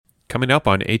Coming up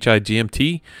on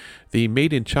HIGMT, the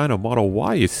Made in China Model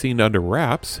Y is seen under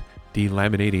wraps,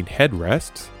 delaminating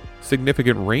headrests,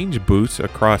 significant range boosts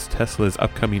across Tesla's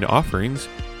upcoming offerings,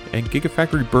 and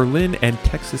Gigafactory Berlin and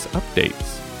Texas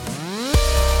updates.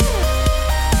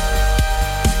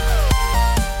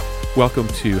 Welcome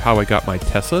to How I Got My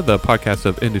Tesla, the podcast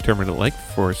of indeterminate length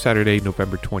for Saturday,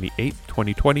 November 28th,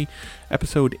 2020,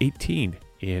 episode 18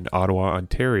 in Ottawa,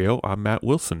 Ontario. I'm Matt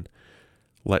Wilson.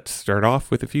 Let's start off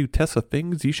with a few Tesla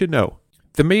things you should know.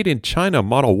 The Made in China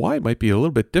Model Y might be a little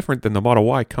bit different than the Model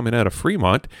Y coming out of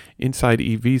Fremont.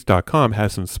 InsideEVs.com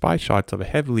has some spy shots of a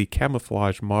heavily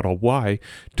camouflaged Model Y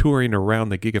touring around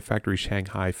the Gigafactory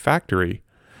Shanghai factory.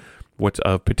 What's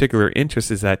of particular interest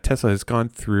is that Tesla has gone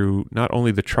through not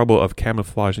only the trouble of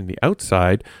camouflaging the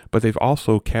outside, but they've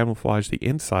also camouflaged the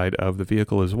inside of the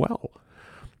vehicle as well.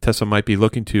 Tesla might be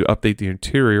looking to update the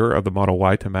interior of the Model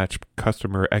Y to match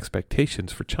customer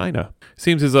expectations for China.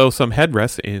 Seems as though some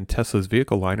headrests in Tesla's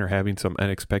vehicle line are having some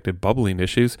unexpected bubbling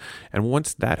issues, and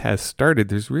once that has started,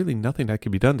 there's really nothing that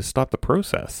can be done to stop the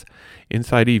process.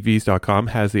 InsideEVs.com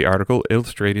has the article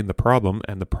illustrating the problem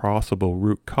and the possible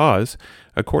root cause.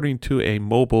 According to a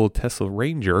mobile Tesla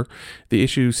Ranger, the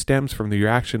issue stems from the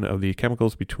reaction of the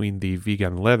chemicals between the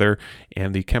vegan leather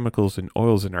and the chemicals and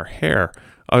oils in our hair.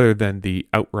 Other than the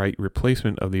outright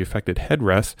replacement of the affected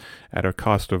headrest at a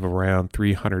cost of around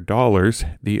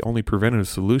 $300, the only preventative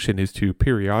solution is to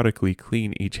periodically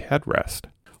clean each headrest.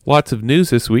 Lots of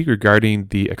news this week regarding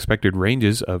the expected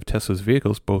ranges of Tesla's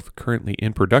vehicles, both currently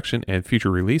in production and future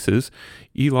releases.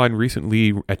 Elon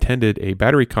recently attended a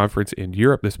battery conference in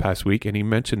Europe this past week, and he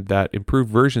mentioned that improved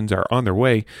versions are on their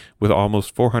way with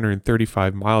almost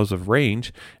 435 miles of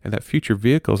range, and that future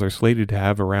vehicles are slated to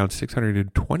have around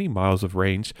 620 miles of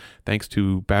range thanks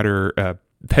to better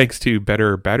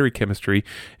battery chemistry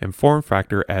and form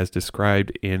factor as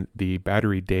described in the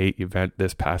Battery Day event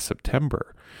this past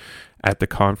September. At the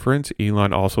conference,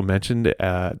 Elon also mentioned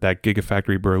that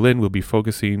Gigafactory Berlin will be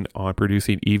focusing on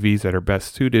producing EVs that are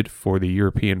best suited for the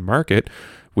European market,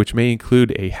 which may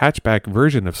include a hatchback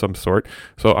version of some sort.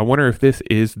 So I wonder if this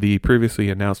is the previously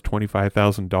announced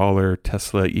 $25,000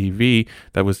 Tesla EV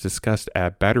that was discussed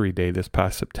at Battery Day this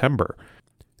past September.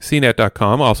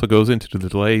 CNET.com also goes into the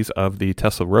delays of the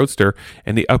Tesla Roadster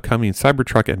and the upcoming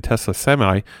Cybertruck and Tesla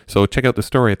Semi, so check out the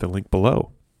story at the link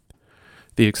below.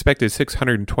 The expected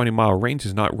 620-mile range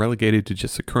is not relegated to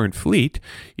just the current fleet.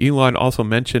 Elon also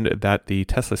mentioned that the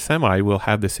Tesla Semi will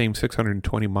have the same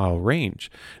 620-mile range.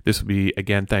 This will be,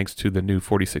 again, thanks to the new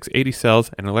 4680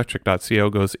 cells, and Electric.co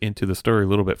goes into the story a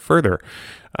little bit further.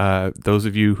 Those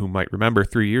of you who might remember,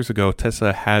 3 years ago,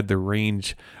 Tesla had the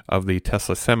range of the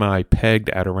Tesla Semi pegged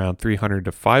at around 300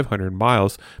 to 500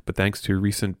 miles, but thanks to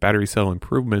recent battery cell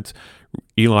improvements,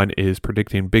 Elon is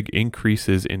predicting big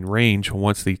increases in range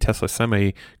once the Tesla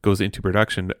Semi goes into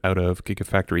production out of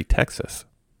Gigafactory Texas.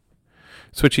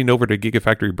 Switching over to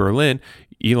Gigafactory Berlin,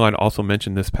 Elon also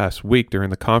mentioned this past week during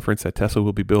the conference that Tesla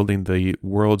will be building the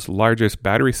world's largest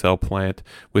battery cell plant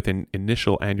with an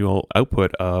initial annual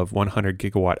output of 100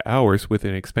 gigawatt hours with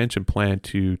an expansion plan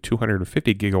to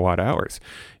 250 gigawatt hours.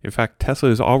 In fact, Tesla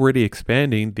is already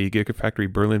expanding the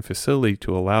Gigafactory Berlin facility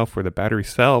to allow for the battery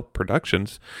cell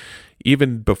productions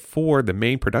even before the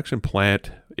main production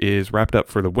plant is wrapped up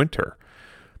for the winter.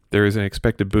 There is an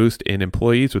expected boost in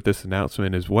employees with this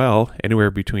announcement as well.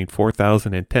 Anywhere between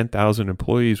 4,000 and 10,000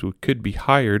 employees could be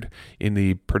hired in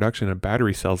the production of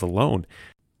battery cells alone.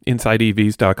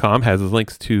 InsideEVs.com has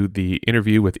links to the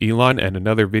interview with Elon and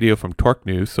another video from Torque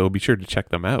News, so be sure to check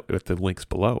them out with the links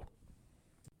below.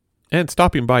 And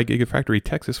stopping by Gigafactory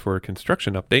Texas for a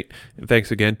construction update. And thanks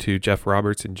again to Jeff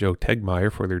Roberts and Joe Tegmeyer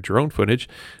for their drone footage.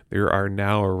 There are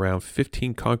now around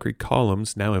 15 concrete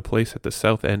columns now in place at the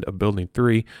south end of Building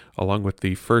 3, along with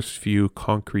the first few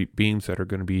concrete beams that are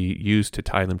going to be used to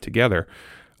tie them together.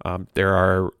 There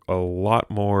are a lot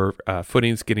more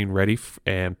footings getting ready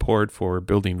and poured for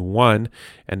Building 1,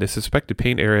 and the suspected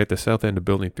paint area at the south end of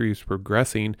Building 3 is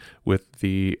progressing with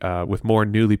more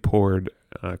newly poured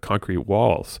concrete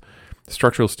walls.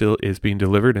 Structural steel is being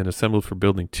delivered and assembled for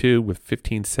Building 2 with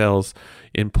 15 cells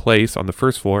in place on the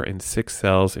first floor and 6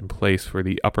 cells in place for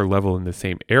the upper level in the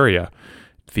same area.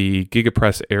 The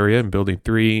Gigapress area in Building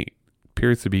 3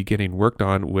 appears to be getting worked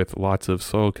on with lots of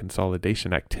soil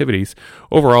consolidation activities.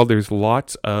 Overall, there's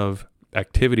lots of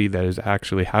activity that is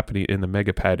actually happening in the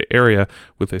Megapad area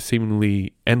with a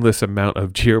seemingly endless amount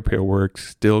of georepair work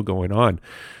still going on.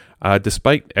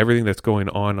 Despite everything that's going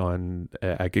on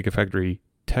at Gigafactory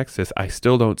Texas, I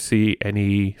still don't see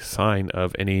any sign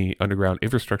of any underground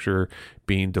infrastructure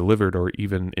being delivered or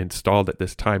even installed at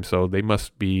this time. So they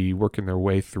must be working their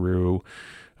way through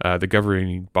the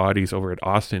governing bodies over at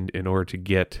Austin in order to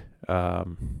get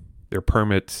their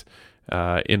permits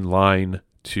in line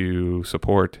to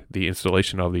support the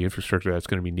installation of the infrastructure that's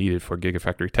going to be needed for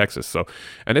Gigafactory Texas. So,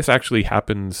 and this actually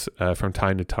happens from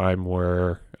time to time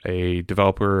where a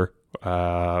developer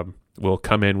will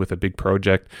come in with a big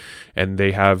project and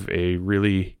they have a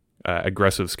really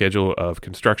aggressive schedule of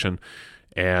construction.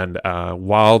 And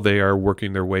while they are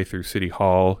working their way through City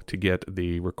Hall to get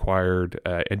the required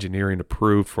engineering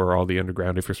approved for all the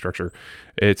underground infrastructure,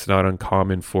 it's not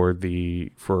uncommon for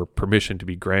permission to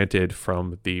be granted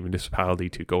from the municipality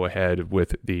to go ahead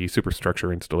with the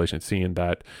superstructure installation, seeing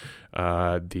that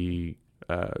the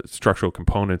structural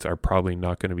components are probably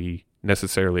not going to be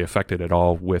necessarily affected at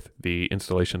all with the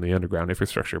installation of the underground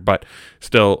infrastructure. But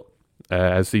still,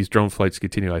 as these drone flights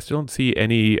continue, I still don't see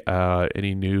any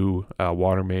new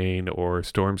water main or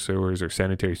storm sewers or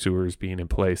sanitary sewers being in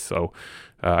place. So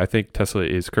I think Tesla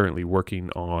is currently working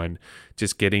on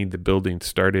just getting the building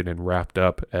started and wrapped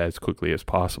up as quickly as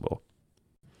possible.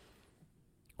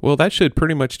 Well, that should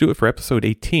pretty much do it for episode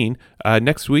 18.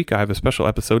 Next week, I have a special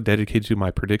episode dedicated to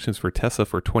my predictions for Tesla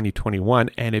for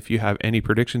 2021. And if you have any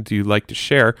predictions you'd like to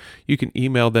share, you can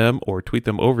email them or tweet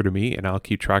them over to me, and I'll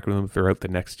keep track of them throughout the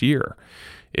next year.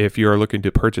 If you are looking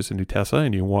to purchase a new Tesla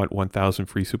and you want 1,000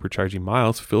 free supercharging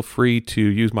miles, feel free to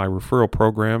use my referral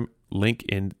program link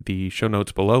in the show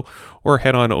notes below, or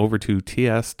head on over to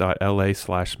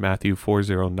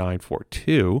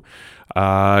ts.la/Matthew40942.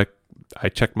 I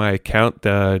checked my account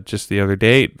just the other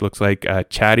day. It looks like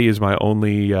Chatty is my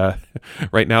only,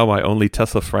 right now, my only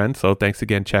Tesla friend. So thanks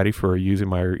again, Chatty, for using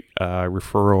my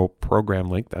referral program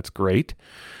link. That's great.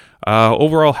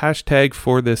 Overall hashtag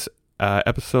for this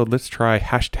episode, let's try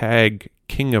hashtag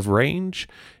King of Range.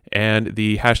 And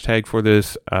the hashtag for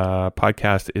this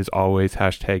podcast is always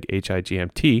hashtag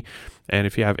HIGMT. And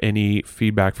if you have any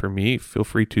feedback for me, feel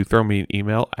free to throw me an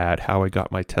email at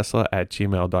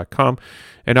howigotmytesla@gmail.com.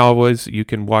 And always, you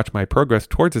can watch my progress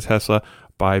towards a Tesla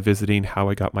by visiting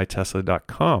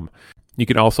howigotmytesla.com. You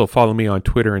can also follow me on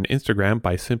Twitter and Instagram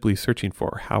by simply searching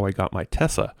for How I Got My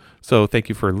Tesla. So thank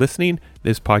you for listening.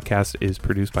 This podcast is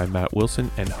produced by Matt Wilson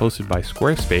and hosted by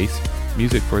Squarespace.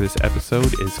 Music for this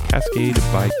episode is Cascade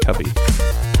by Covey.